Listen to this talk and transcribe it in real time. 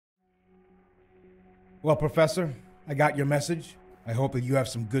Well, Professor, I got your message. I hope that you have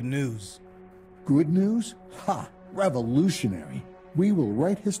some good news. Good news? Ha! Revolutionary. We will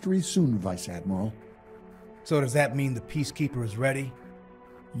write history soon, Vice Admiral. So does that mean the Peacekeeper is ready?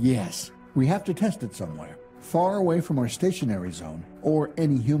 Yes. We have to test it somewhere, far away from our stationary zone, or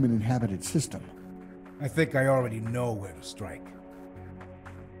any human-inhabited system. I think I already know where to strike.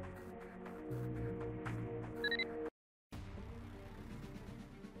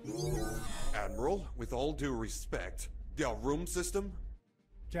 Admiral, with all due respect, the room system?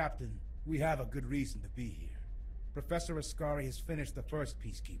 Captain, we have a good reason to be here. Professor Ascari has finished the first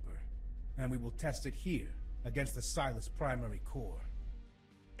Peacekeeper, and we will test it here, against the Silas primary core.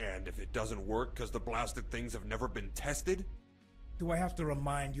 And if it doesn't work because the blasted things have never been tested? Do I have to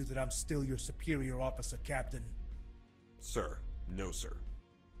remind you that I'm still your superior officer, Captain? Sir, no sir.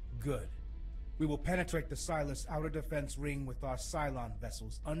 Good. We will penetrate the Silas outer defense ring with our Cylon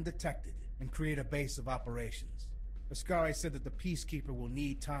vessels undetected and create a base of operations. Ascari said that the Peacekeeper will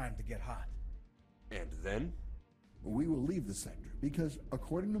need time to get hot. And then? We will leave the sector because,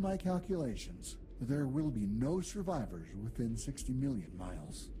 according to my calculations, there will be no survivors within 60 million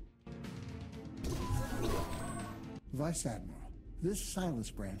miles. Vice Admiral, this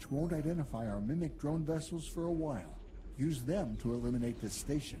Silas branch won't identify our mimic drone vessels for a while. Use them to eliminate this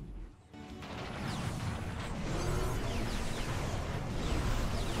station.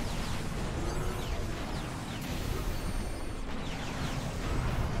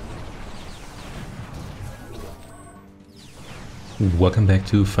 Welcome back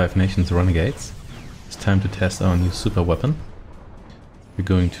to Five Nations Renegades. It's time to test our new super weapon. We're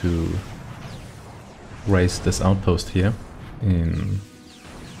going to raise this outpost here in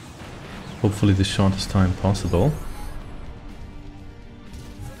hopefully the shortest time possible.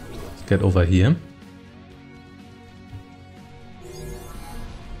 Let's get over here,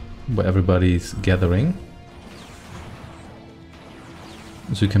 where everybody's gathering,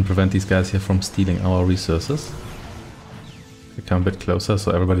 so we can prevent these guys here from stealing our resources. Come a bit closer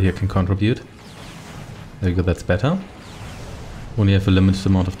so everybody here can contribute. There you go, that's better. Only have a limited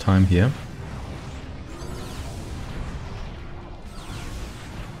amount of time here.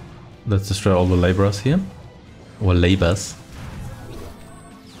 Let's destroy all the laborers here. Or labors.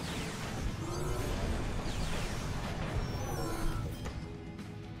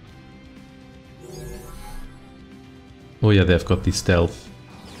 Oh yeah, they've got the stealth.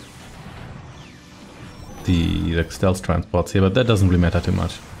 The stealth transports here, but that doesn't really matter too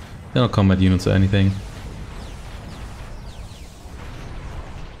much. They're not combat units or anything.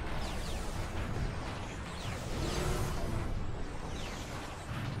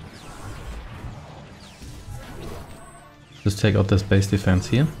 Just take out this base defense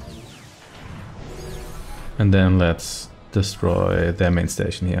here. And then let's destroy their main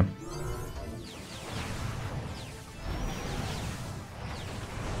station here.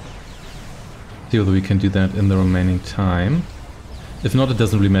 See whether we can do that in the remaining time. If not, it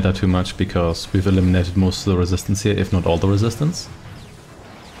doesn't really matter too much because we've eliminated most of the resistance here, if not all the resistance.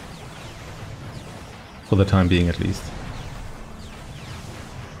 For the time being, at least.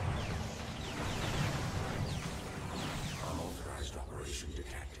 Unauthorized operation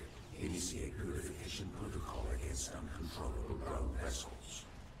detected. Initiate purification protocol against uncontrollable drone vessels.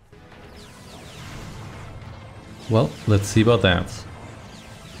 Well, let's see about that.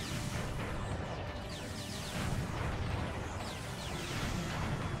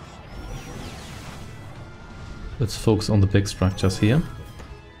 Let's focus on the big structures here.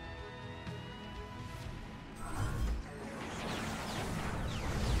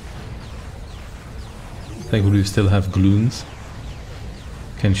 Thankfully we still have gloons.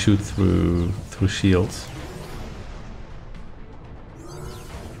 Can shoot through shields.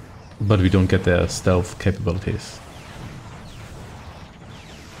 But we don't get their stealth capabilities.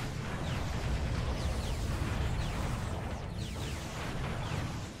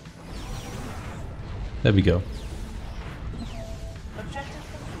 There we go.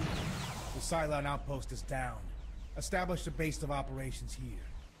 The Cylon outpost is down. Establish a base of operations here.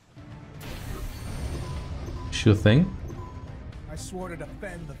 Sure thing. I swore to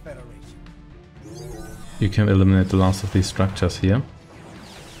defend the Federation. You can eliminate the last of these structures here. On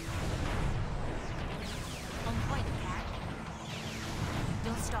point, Cat.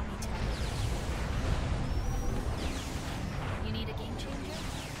 Don't stop me, Ted. You need a game changer?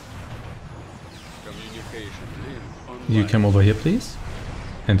 Communication link online. You come over here, please.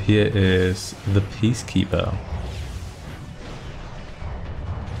 And here is the Peacekeeper.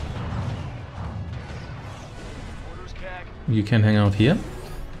 You can hang out here.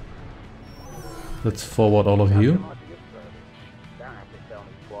 Let's forward all of you.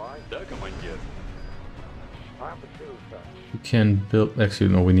 Да, командир. You can build... Actually,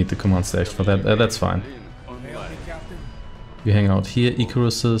 no, we need the command station for that. That's fine. You hang out here.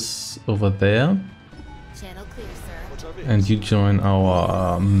 Icarus over there. Channel clear, sir. And you join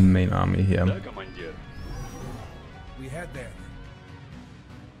our main army here. We head there.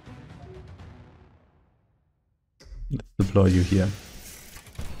 Let's deploy you here.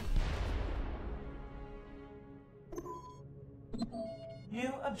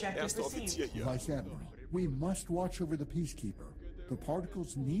 New objective received. Vice Admiral, we must watch over the Peacekeeper. The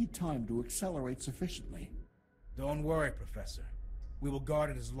particles need time to accelerate sufficiently. Don't worry, Professor. We will guard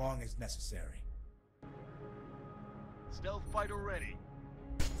it as long as necessary. Stealth fighter ready.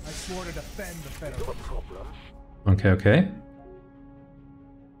 I swore to defend the Federal. Okay, okay.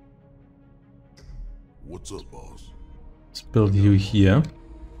 What's up, boss? Let's build you here.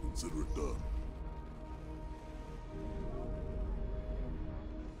 Consider it done.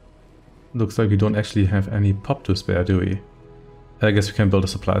 Looks like we don't actually have any pop to spare, do we? I guess we can build a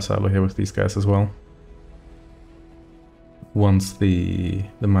supply silo here with these guys as well. Once the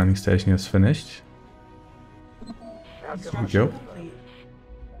mining station is finished. There we go.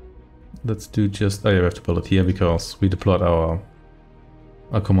 Let's do just... Oh yeah, we have to build it here because we deployed our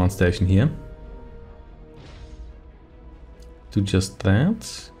command station here. Do just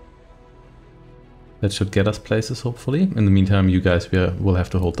that. That should get us places, hopefully. In the meantime, you guys will have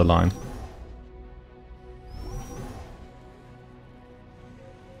to hold the line.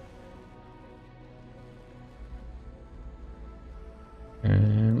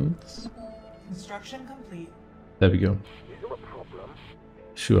 And... Construction complete. There we go.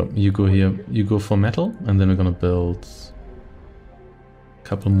 Sure, you go here, you go for metal, and then we're gonna build a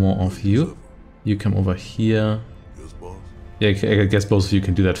couple more of you. You come over here. Yes, boss. Yeah, I guess both of you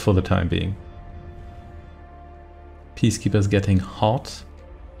can do that for the time being. Peacekeeper's getting hot.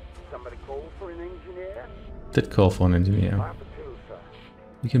 Somebody call for an engineer? Did call for an engineer.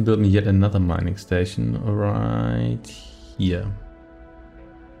 You can build me yet another mining station right here.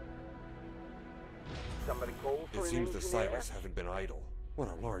 Somebody call for It an seems the engineer? Cyrus haven't been idle. What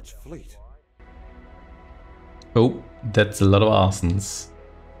a large fleet. Oh, that's a lot of arsons.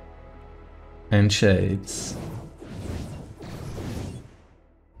 And shades.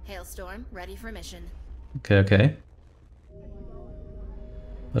 Hailstorm, ready for mission. Okay, okay.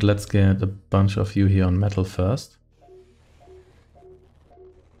 But let's get a bunch of you here on metal first.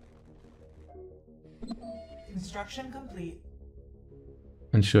 Construction complete.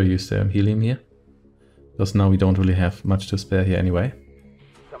 And sure, you stay on helium here. Because now we don't really have much to spare here anyway.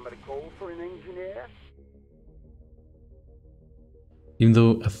 Somebody call for an engineer? Even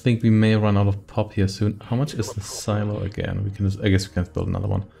though I think we may run out of pop here soon. How much is the silo again? We can just, I guess we can build another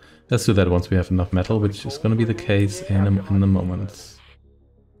one. Let's do that once we have enough metal, which is going to be the case in a moment.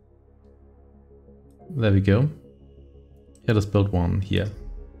 There we go. Yeah, let's build one here.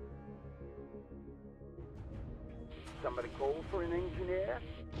 Somebody call for an engineer?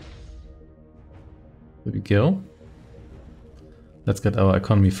 There we go. Let's get our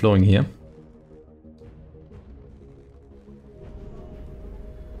economy flowing here.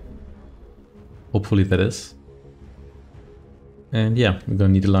 Hopefully that is. And yeah, we're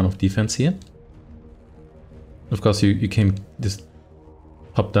gonna need a line of defense here. Of course, you can just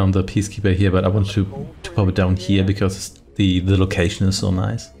pop down the Peacekeeper here, but I want to pop it down here because the location is so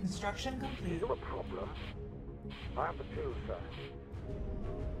nice. Construction complete. No problem. I have a tool,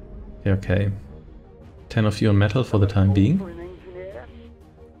 sir. Okay. 10 of you on metal for the time being. For an engineer?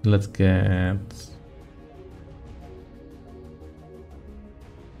 Let's get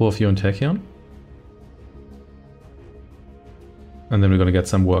 4 of you on Tachyon. And then we're gonna get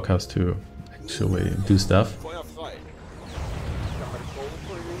some workers to actually do stuff. Somebody call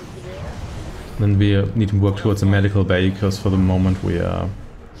for an engineer? Then we need to work towards a medical bay because for the moment we are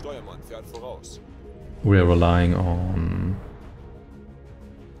relying on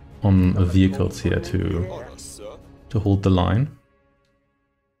vehicles here to hold the line.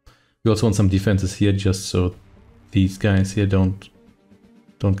 We also want some defenses here just so these guys here don't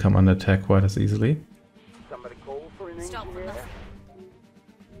come under attack quite as easily. Somebody call for an Stop from engineer? nothing.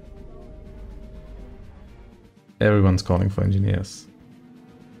 Everyone's calling for engineers.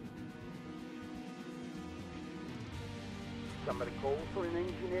 Somebody call for an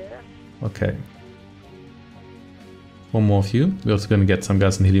engineer? Okay. One more of you. We're also going to get some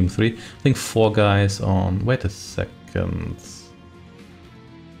guys in Helium 3. I think 4 guys on... Wait a second.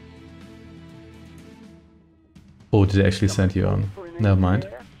 Oh, did I actually send you on? Never mind.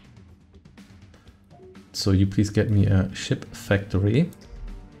 So you please get me a ship factory.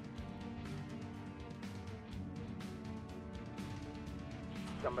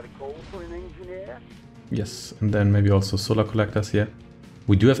 Somebody call for an engineer? Yes, and then maybe also solar collectors here.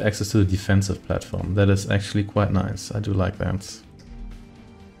 We do have access to the defensive platform. That is actually quite nice. I do like that.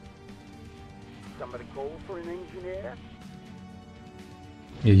 Somebody call for an engineer?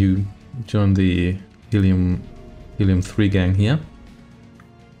 Yeah, you join the Helium 3 gang here.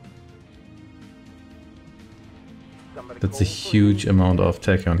 Somebody That's a call for an huge amount of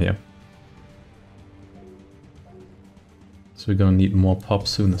tachyon here. So we're gonna need more pop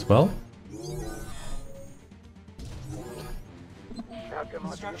soon as well. How come I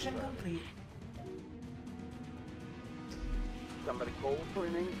Construction complete. Somebody call for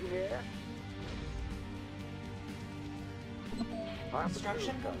an engineer?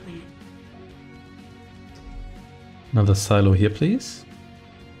 Construction complete. Another silo here, please.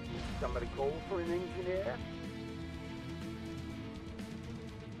 Somebody call for an engineer?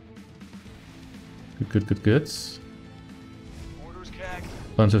 Good.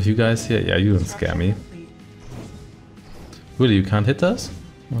 Bunch of you guys here. Yeah, you don't scare me. Complete. Really, you can't hit us?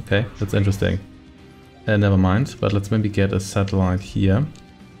 Okay, that's interesting. Never mind, but let's maybe get a satellite here.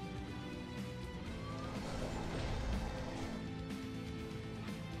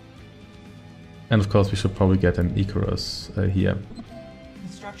 And of course we should probably get an Icarus here.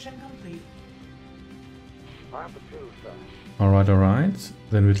 Construction complete. Alright.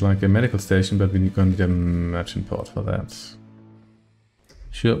 Then we'd like a medical station, but we're gonna need a merchant port for that.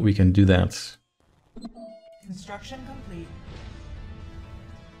 Sure, we can do that. Construction complete.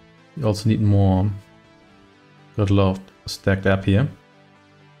 We also need more. Got a lot stacked up here.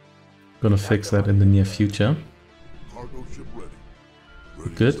 Gonna fix that in the near future. Cargo ship ready.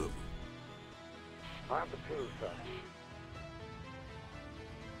 Ready Good. as ever.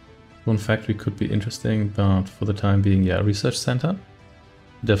 One factory could be interesting, but for the time being, yeah, research center.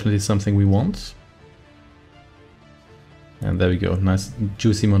 Definitely something we want. And there we go, nice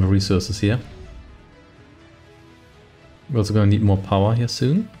juicy amount of resources here. We're also gonna need more power here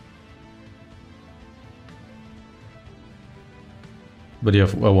soon. But yeah,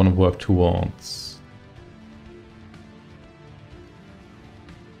 I want to work towards...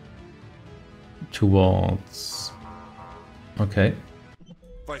 Okay.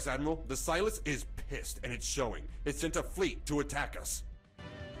 Vice Admiral, the Silas is pissed, and it's showing. It sent a fleet to attack us.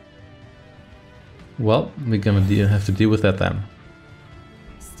 Well, we're gonna have to deal with that then.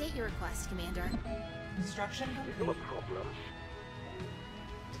 State your request, Commander. Construction complete.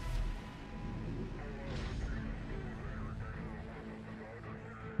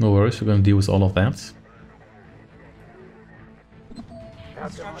 No worries, we're gonna deal with all of that.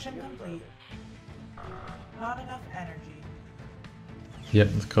 Construction complete. Not enough energy. Yep,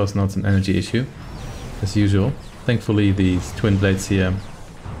 of course now it's an energy issue, as usual. Thankfully these twin blades here,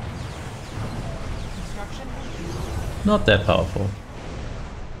 Construction complete. not that powerful.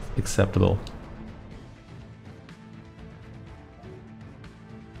 Acceptable.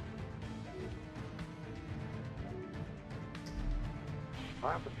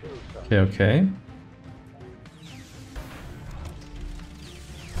 Okay.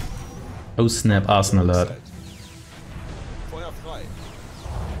 Oh snap, arson alert. Feuer frei.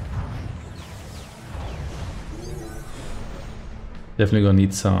 Definitely gonna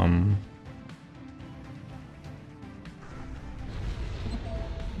need some...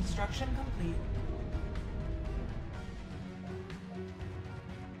 Construction complete.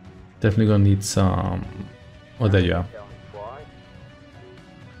 Definitely gonna need some... Oh, there you are.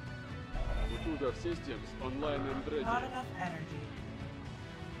 Systems online and ready. Not enough energy.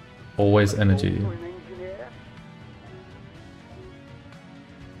 Always energy.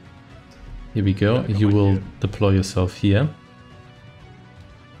 Here we go. You will deploy yourself here.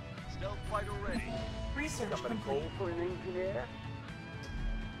 Stealth fighter ready. Research complete. For an engineer?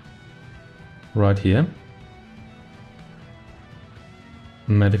 Right here.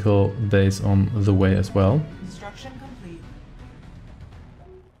 Medical base on the way as well. Construction complete.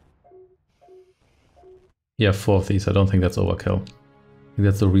 Yeah, 4 of these. I don't think that's overkill. I think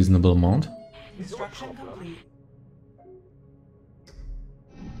that's a reasonable amount. Construction complete.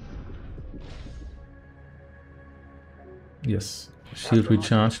 Yes. Shield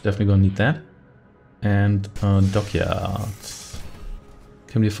recharge. Definitely gonna need that. And dockyard.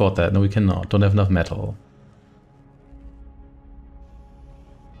 Can we afford that? No, we cannot. Don't have enough metal.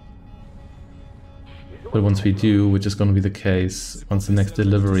 But once we do, which is gonna be the case, once the next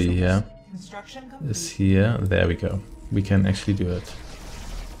delivery here Construction complete. is here, there we go. We can actually do it.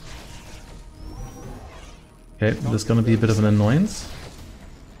 Okay, this is gonna be a bit of an annoyance.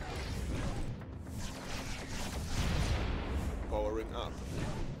 Powering up.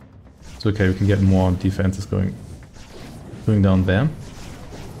 It's okay, we can get more defenses going down there.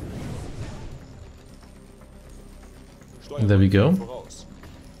 There we go. Voraus.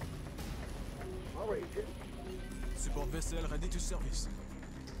 Support vessel ready to service.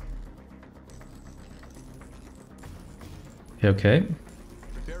 Okay.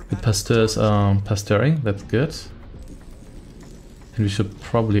 The pasteurs are pasturing, that's good. And we should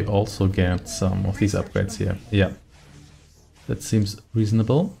probably also get some of these upgrades here. Yeah. That seems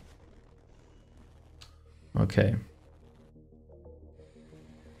reasonable. Okay.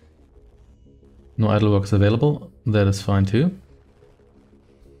 No idle workers available. That is fine too.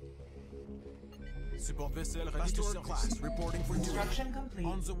 Support vessel ready to service. Reporting for Construction complete.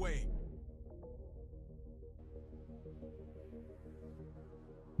 on the way.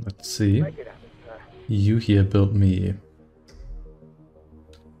 Let's see. You here build me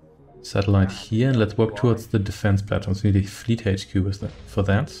satellite here, and let's work towards the defense platforms. We need a fleet HQ for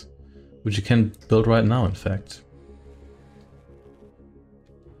that, which you can build right now, in fact.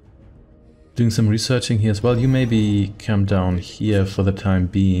 Doing some researching here as well. You maybe come down here for the time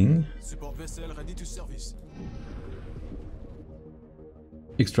being. Support vessel ready to service.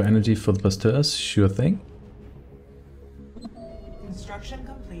 Extra energy for the pasteurs, sure thing. Construction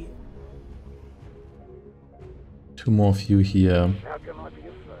complete. 2 more of you here,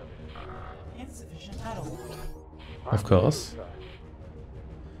 Insufficient metal. of course.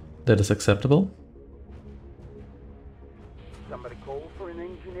 That is acceptable. Somebody call for an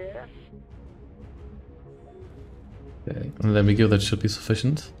engineer? Okay, and there we go, that should be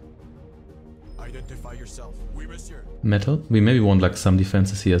sufficient. Identify yourself. Oui, monsieur. Metal. We maybe want like some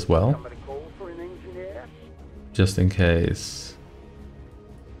defenses here as well, Somebody call for an engineer? just in case.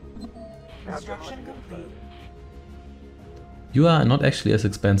 Construction complete. You are not actually as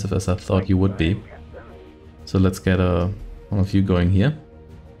expensive as I thought you would be. So let's get one of you going here.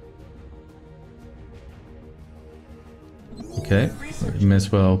 Okay, we may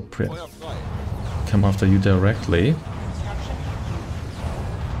as well Feuer frei. come after you directly. Construction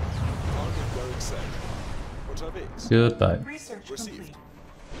Target bearing set. Unterwegs. Goodbye. complete. Research Received. complete.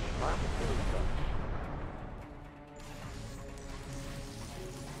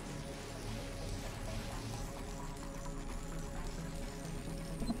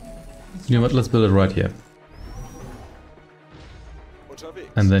 You know what, let's build it right here. Unterwegs.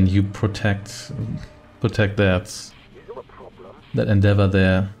 And then you protect that endeavor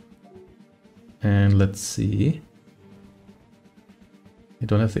there. And let's see. You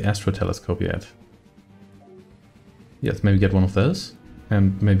don't have the astro telescope yet. Yes, maybe get one of those.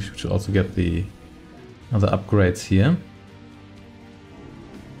 And maybe we should also get the other upgrades here.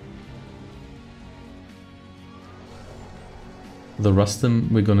 The Rustum,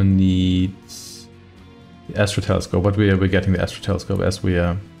 we're gonna need the astro telescope, but we're getting the astro telescope as we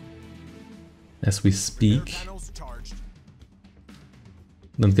speak. Panels charged.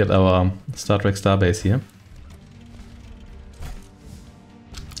 Let's get our Star Trek Starbase here.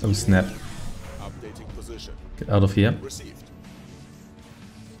 Oh snap! Updating position. Get out of here. Received.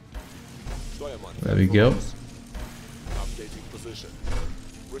 Steuermann. There we go. Updating position.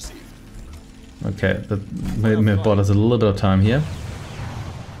 Received. Okay, that may have bought us a little bit of time here.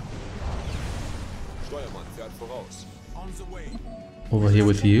 Steuermann fährt voraus. On the way. Over here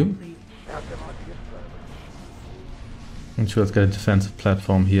with you. Complete. And sure, let's get a defensive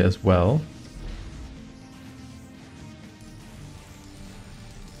platform here as well.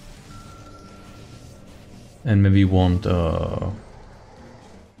 And maybe want a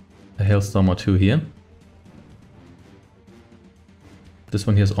hailstorm or two here. This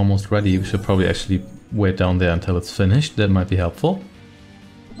one here is almost ready. We should probably actually wait down there until it's finished. That might be helpful.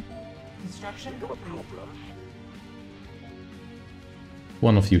 Construction complete.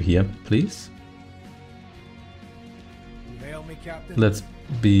 One of you here, please. You hail me, Captain? Let's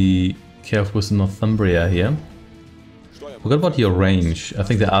be careful with Northumbria here. Forgot about your range. I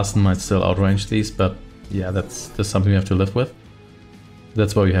think the Arson might still outrange these, but yeah, that's something we have to live with.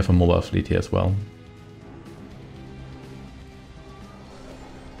 That's why we have a mobile fleet here as well.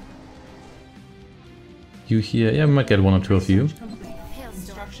 You here, yeah, we might get one or two of you. Complete.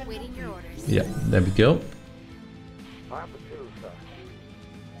 Hailstorm, waiting your orders. Yeah, there we go. I'm the two, sir.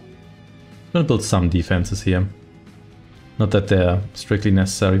 I'm gonna build some defenses here. Not that they're strictly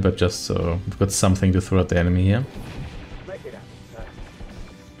necessary, but just so we've got something to throw at the enemy here. Make it happen, sir.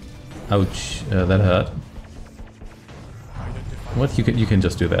 Ouch, that hurt. What? You can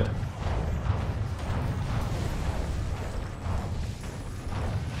just do that.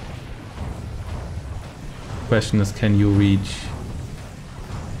 Question is, can you reach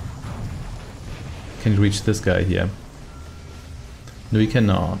this guy here? No, you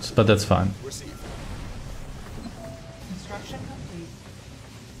cannot, but that's fine. Received. Construction complete.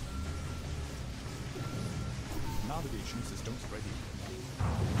 Navigation systems ready.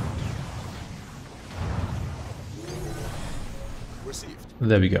 Received.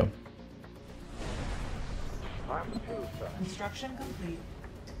 There we go. I'm two, sir. Construction complete.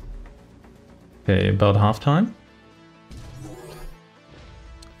 Okay, about halftime.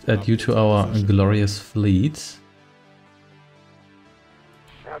 Due to our glorious fleet.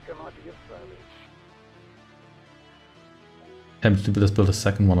 How can I be of service? Tempted to just build a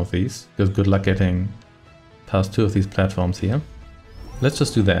second one of these, because good luck getting past 2 of these platforms here. Let's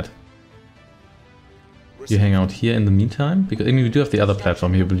just do that. You hang out here in the meantime, because I mean we do have the other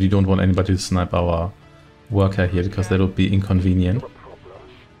platform here, but we don't want anybody to snipe our worker here, because that would be inconvenient.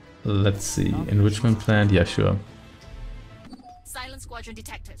 Let's see, enrichment plant, yeah sure. Silent squadron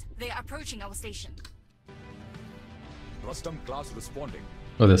detected. They are approaching our station. Rustam class responding.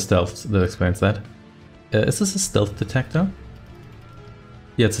 Oh, there's stealth, that explains that. Is this a stealth detector?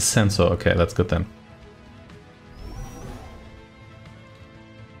 Yeah, it's a sensor, okay, that's good then.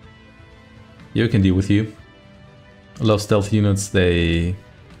 Yeah, we can deal with you. A lot of stealth units, they...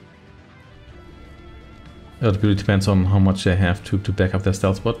 It really depends on how much they have to back up their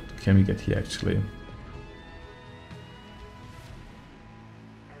stealth. What can we get here actually?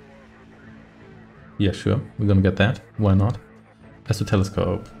 Yeah, sure, we're gonna get that. Why not? Astro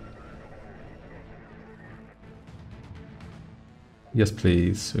telescope. Yes,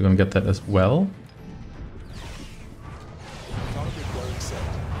 please. We're gonna get that as well. Target wearing set.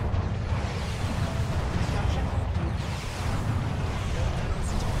 Construction complete.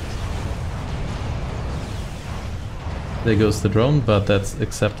 There goes the drone, but that's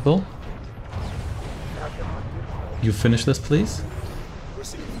acceptable. You finish this, please.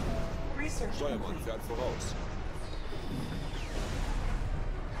 Received. Research Steuermann complete. fährt voraus.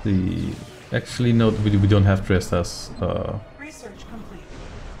 The actually no, we don't have Drestas. Research complete.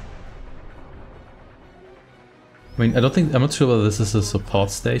 I mean, I'm not sure whether this is a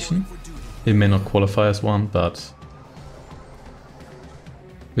support station. It may not qualify as one, but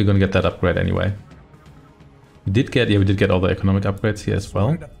we're gonna get that upgrade anyway. We did get all the economic upgrades here as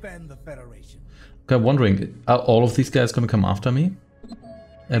well. Defend the Federation. Okay, I'm wondering, are all of these guys gonna come after me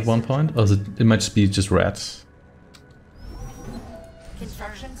at one point, or is it might just be just rats?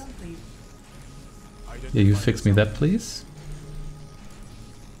 Construction complete. Yeah, you fix me that, please.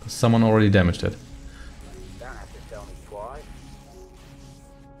 Someone already damaged it. Don't have to tell me twice.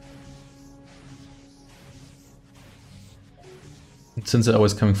 Since they're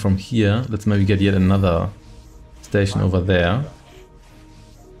always coming from here, let's maybe get yet another station over there.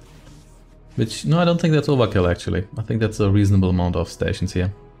 Which, no, I don't think that's overkill actually. I think that's a reasonable amount of stations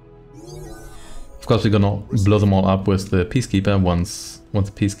here. Of course, we're gonna blow them all up with the Peacekeeper once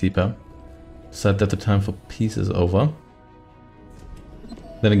the Peacekeeper decides that the time for peace is over.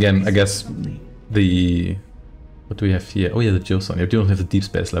 Then again, I guess the... What do we have here? Oh yeah, the Joson. Yeah, we don't have the Deep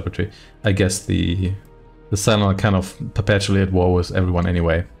Space Laboratory. I guess the Cylon are kind of perpetually at war with everyone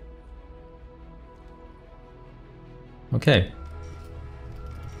anyway. Okay.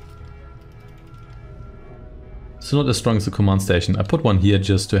 So not as strong as the command station. I put one here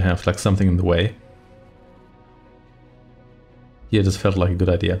just to have like something in the way. Yeah, this felt like a good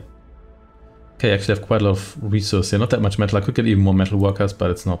idea. Okay, I actually have quite a lot of resources here. Not that much metal. I could get even more metal workers, but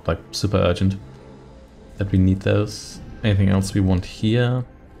it's not like super urgent that we need those. Anything else we want here?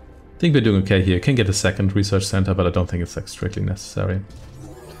 I think we're doing okay here. Can get a second research center, but I don't think it's like strictly necessary.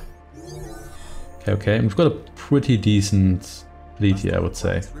 Okay, and we've got a pretty decent fleet here, I would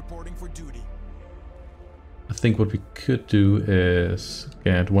say. Reporting for duty. I think what we could do is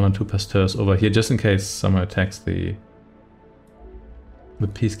get 1 or 2 pasteurs over here, just in case someone attacks the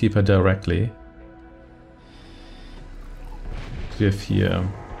Peacekeeper directly. We have here.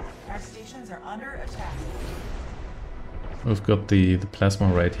 Our stations are under attack. We've got the plasma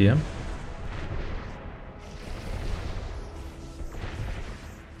right here.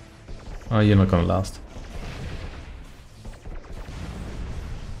 Oh, you're not gonna last.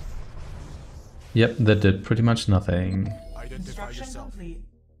 Yep, that did pretty much nothing. Identify Construction yourself. complete.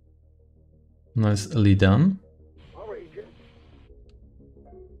 Nicely done. I'll read you.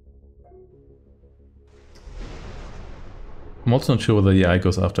 I'm also not sure whether the eye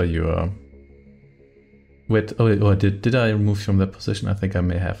goes after you. Wait, oh, did I remove you from that position? I think I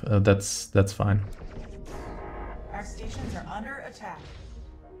may have. That's fine. Our stations are under attack.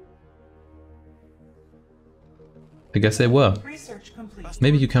 I guess they were. Research complete.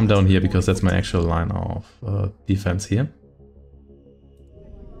 Maybe you come down here because that's my actual line of defense here.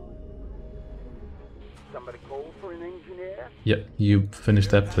 Somebody call for an engineer? Yep, you finish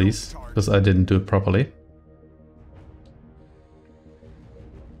that please, because I didn't do it properly.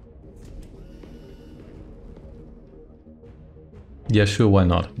 Yeah, sure, why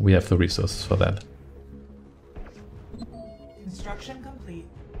not? We have the resources for that. Construction complete.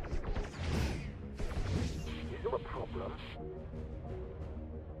 Is there a problem?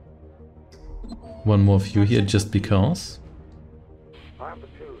 One more view here just because. I have the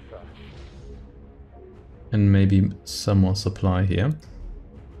tools, sir. And maybe some more supply here.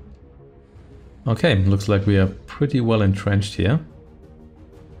 Okay, looks like we are pretty well entrenched here.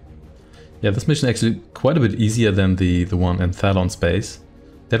 Yeah, this mission is actually quite a bit easier than the one in Thalon space.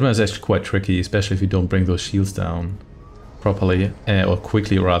 That one is actually quite tricky, especially if you don't bring those shields down properly, or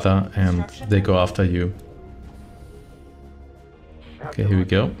quickly rather, and they go after you. Okay, here we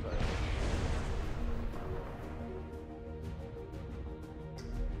go.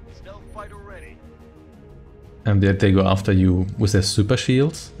 And they go after you with their super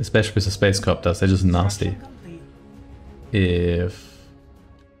shields, especially with the space copters. They're just nasty. If...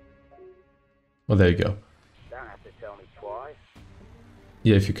 Well, there you go. Don't have to tell me twice.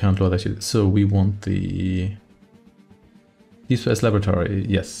 Yeah, if you can't lower that shield. So we want the... Deep Space Laboratory,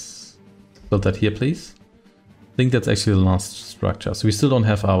 yes. Build that here, please. I think that's actually the last structure. So we still don't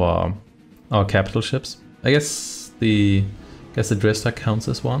have our capital ships. I guess the Dresser counts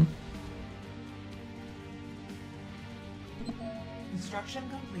as one. Construction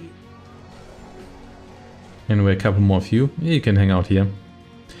complete. Anyway, a couple more of you. Yeah, you can hang out here.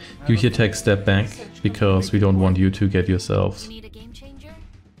 You here take a step back, because we don't want you to get yourselves Need a game changer?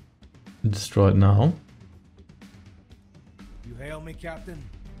 destroyed now. You hail me, Captain?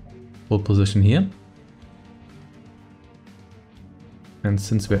 Hold position here. And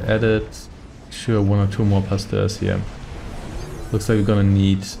since we're at it, sure, one or two more pasteurs here. Looks like we're gonna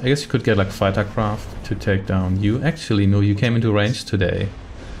need... I guess you could get like fighter craft to take down you. Actually, no, you came into range today.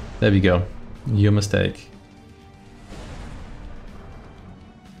 There we go. Your mistake.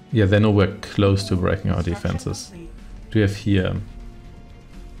 Yeah, they're nowhere close to breaking our defenses. Do we have here?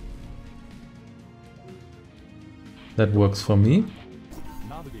 That works for me.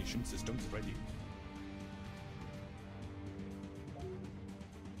 Navigation systems ready.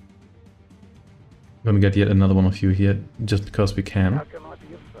 Gonna get yet another one of you here, just because we can. How can I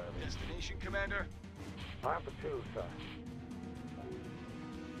be of service? Destination, Commander. I have the tools, sir.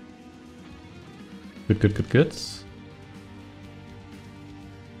 Good, good, good, good.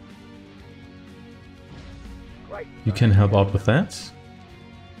 Great. You can help out with that.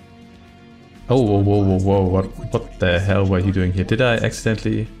 Oh, whoa, whoa, whoa, whoa, what the hell were you doing here? Did I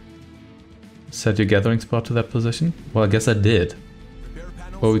accidentally set your gathering spot to that position? Well, I guess I did.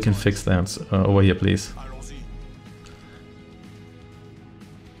 Well, we can fix that. Over here, please.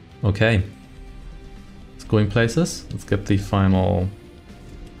 Okay. It's going places. Let's get the final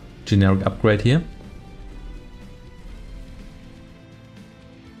generic upgrade here.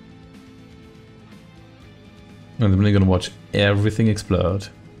 And I'm really gonna watch everything explode.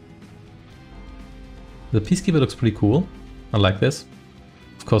 The Peacekeeper looks pretty cool. I like this.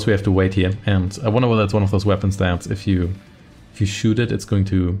 Of course we have to wait here, and I wonder whether it's one of those weapons that if you shoot it, it's going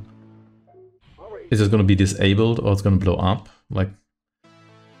to... Is it going to be disabled or it's going to blow up? Like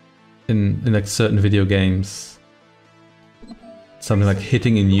in like certain video games, something like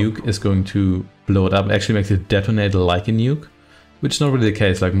hitting a nuke is going to blow it up. It actually makes it detonate like a nuke, which is not really the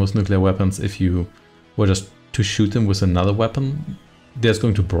case. Like most nuclear weapons, if you were just to shoot them with another weapon, they're just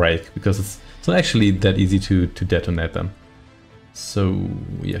going to break because it's not actually that easy to detonate them. So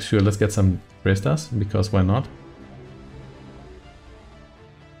yeah, sure, let's get some Restas, because why not?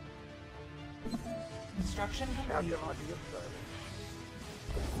 Construction How complete. can I be of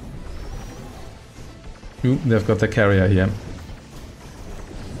service? Ooh, they've got the carrier here.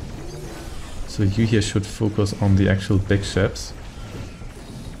 So you here should focus on the actual big ships.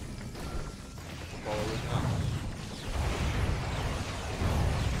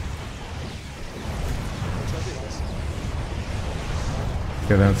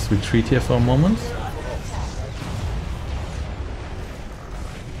 Okay, let's retreat here for a moment.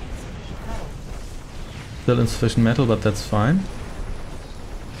 Still insufficient metal, but that's fine.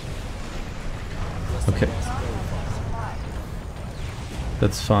 Okay.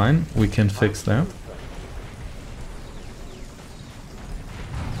 That's fine, we can fix that.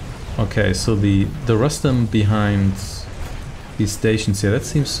 Okay, so the Rustum behind these stations here, that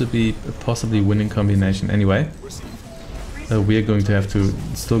seems to be a possibly winning combination. Anyway, we are going to have to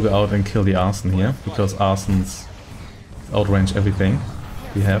still go out and kill the arson here, because arsons outrange everything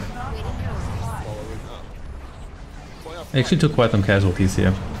we have. I actually took quite some casualties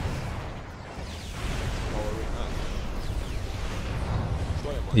here.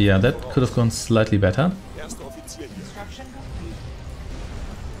 Yeah, that could have gone slightly better. Construction complete.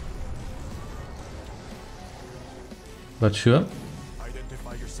 But sure.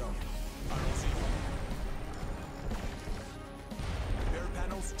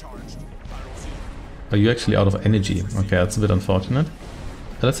 Are you actually out of energy? Okay, that's a bit unfortunate.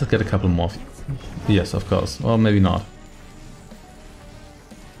 Let's just get a couple more. Yes, of course. Or maybe not.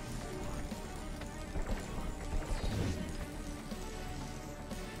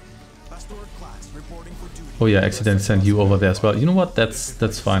 Oh yeah, I accidentally sent you over there as well. You know what?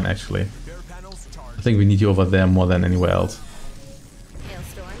 That's fine actually. I think we need you over there more than anywhere else.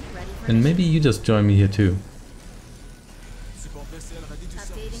 And maybe you just join me here too.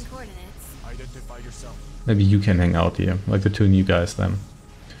 Updating coordinates. Identify yourself. Maybe you can hang out here, like the two new guys then.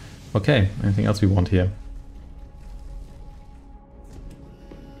 Okay, anything else we want here?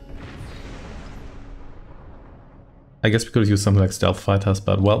 I guess we could use something like stealth fighters,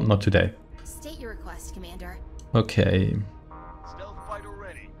 but well, not today. State your request, Commander. Okay. Stealth fighter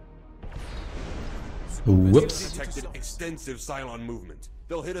ready. Whoops. Detected extensive Cylon movement.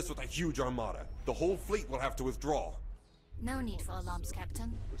 They'll hit us with a huge armada. The whole fleet will have to withdraw. No need for alarms,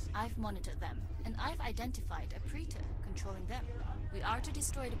 Captain. I've monitored them, and I've identified a Praetor controlling them. We are to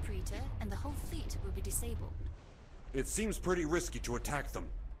destroy the Praetor, and the whole fleet will be disabled. It seems pretty risky to attack them.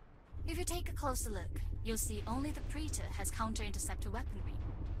 If you take a closer look, you'll see only the Praetor has counter-interceptor weaponry.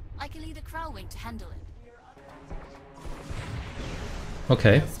 I can lead a Crow Wing to handle it.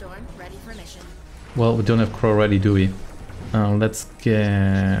 Okay. Storm, ready for mission. Well, we don't have Crow ready, do we? Let's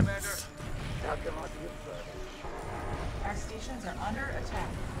get... Our stations are under attack.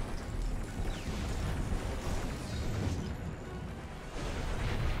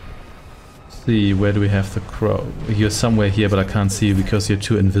 See, where do we have the Crow? You're somewhere here, but I can't see you because you're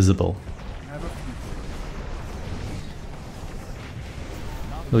too invisible.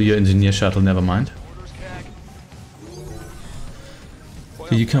 Oh, your engineer shuttle, never mind.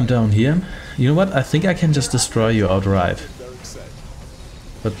 Will you come down here? You know what? I think I can just destroy you outright.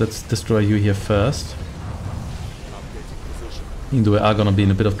 But let's destroy you here first. Even though we are gonna be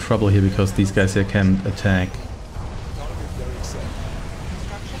in a bit of trouble here because these guys here can attack.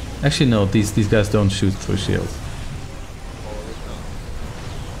 Actually no, these guys don't shoot through shields.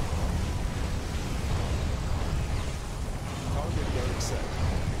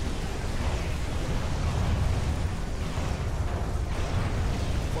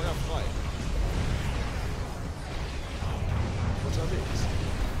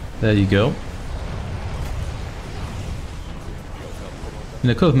 There you go. And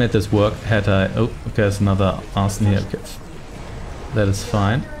I could have made this work had I... Oh, okay, there's another arson here. Okay. That is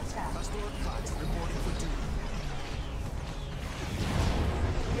fine.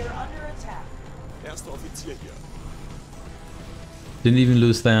 Didn't even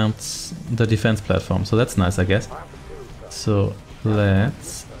lose the defense platform, so that's nice, I guess. So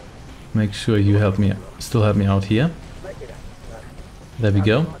let's make sure you help me, still help me out here. There we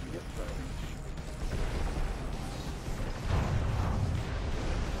go.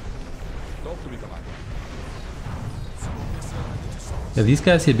 Yeah, these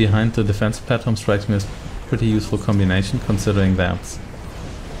guys here behind the defense platform strikes me as pretty useful combination, considering that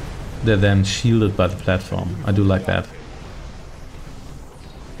they're then shielded by the platform. I do like that.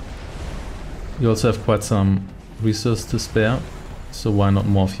 You also have quite some resource to spare, so why not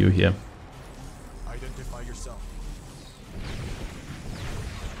more of you here? Identify yourself.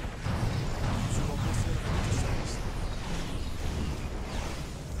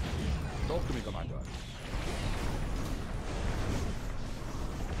 Talk to me, Commander.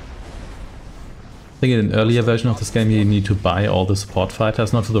 I think in an earlier version of this game you need to buy all the support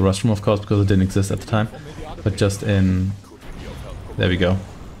fighters, not for the Rostrum of course because it didn't exist at the time, but just in... there we go.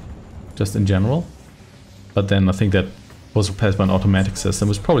 Just in general. But then I think that was replaced by an automatic system,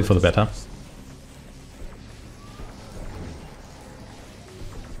 which is probably for the better.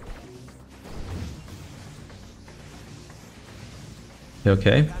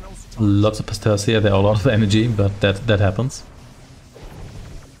 Okay, lots of pastels here, there are a lot of energy, but that happens.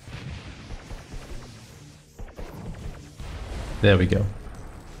 There we go.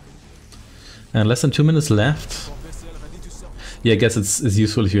 And less than 2 minutes left. Yeah, I guess it's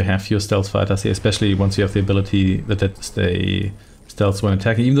useful if you have your stealth fighters here, especially once you have the ability that they stealth when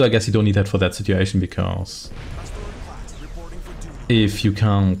attacking, even though I guess you don't need that for that situation, because if you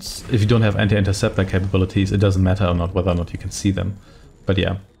don't have anti-interceptor capabilities, it doesn't matter or not whether or not you can see them. But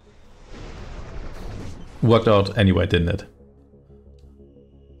yeah. Worked out anyway, didn't it?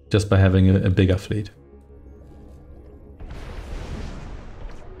 Just by having a bigger fleet.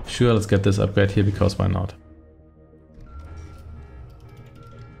 Sure, let's get this upgrade here, because why not?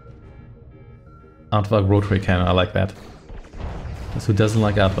 Aardvark rotary cannon, I like that. Guess who doesn't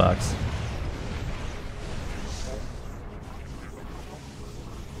like Aardvarks?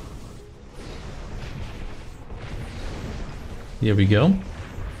 Here we go.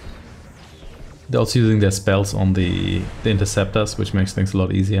 They're also using their spells on the interceptors, which makes things a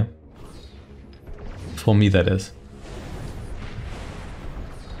lot easier. For me, that is.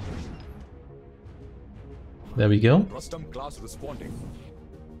 There we go.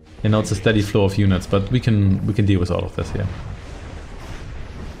 And now it's a steady flow of units, but we can deal with all of this here.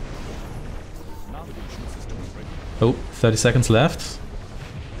 Oh, 30 seconds left.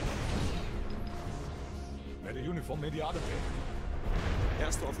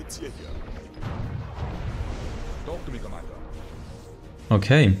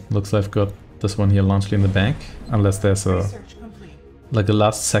 Okay, looks like I've got this one here largely in the bank, unless there's a like a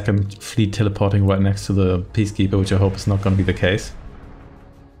last second fleet teleporting right next to the Peacekeeper, which I hope is not going to be the case.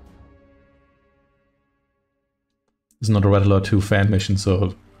 It's not a Red Alert 2 fan mission,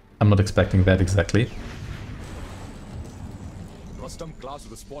 so I'm not expecting that exactly. Custom class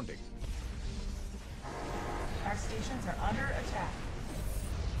responding. Our stations are under attack.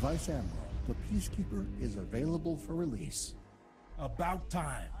 Vice Admiral, the Peacekeeper is available for release. About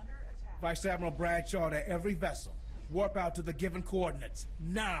time. Vice Admiral Bradshaw to every vessel. Warp out to the given coordinates.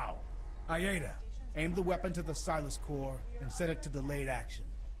 Now! Aida, aim the weapon to the Silas core and set it to delayed action.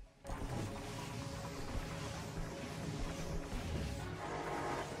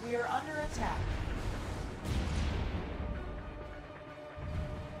 We are under attack.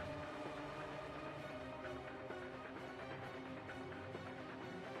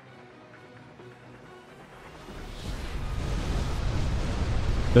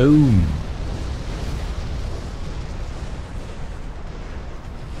 Boom!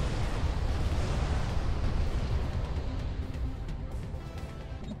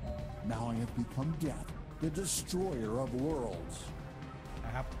 Now I have become Death, the destroyer of worlds. I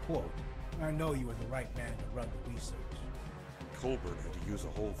have to quote, I know you are the right man to run the research. Colbert had to use a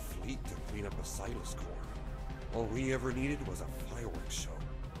whole fleet to clean up a Silas core. All we ever needed was a fireworks show.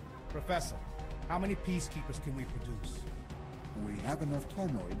 Professor, how many Peacekeepers can we produce? We have enough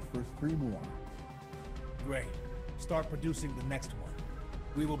Tanoid for 3 more. Great. Start producing the next one.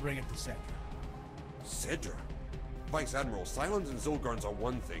 We will bring it to Cedra. Cedra? Vice Admiral, Cylons and Zilgarns are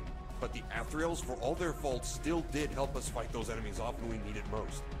one thing, but the Athriels, for all their faults, still did help us fight those enemies off when we needed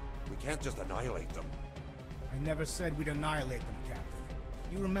most. We can't just annihilate them. I never said we'd annihilate them, Captain.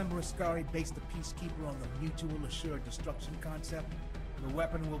 You remember Ascari based the Peacekeeper on the mutual assured destruction concept? The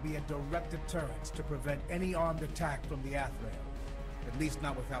weapon will be a direct deterrent to prevent any armed attack from the Athrael. At least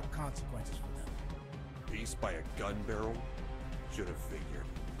not without consequences for them. Peace by a gun barrel? Should have figured.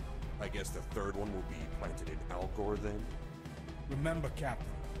 I guess the third one will be planted in Algor then? Remember, Captain,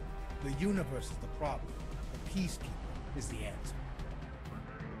 the universe is the problem. The Peacekeeper is the answer.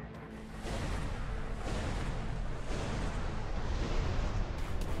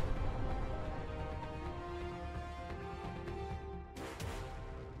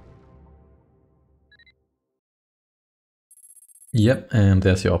 Yep, and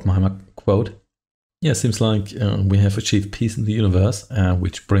there's your Oppenheimer quote. Yeah, seems like we have achieved peace in the universe,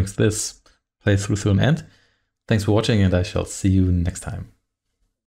 which brings this playthrough to an end. Thanks for watching, and I shall see you next time.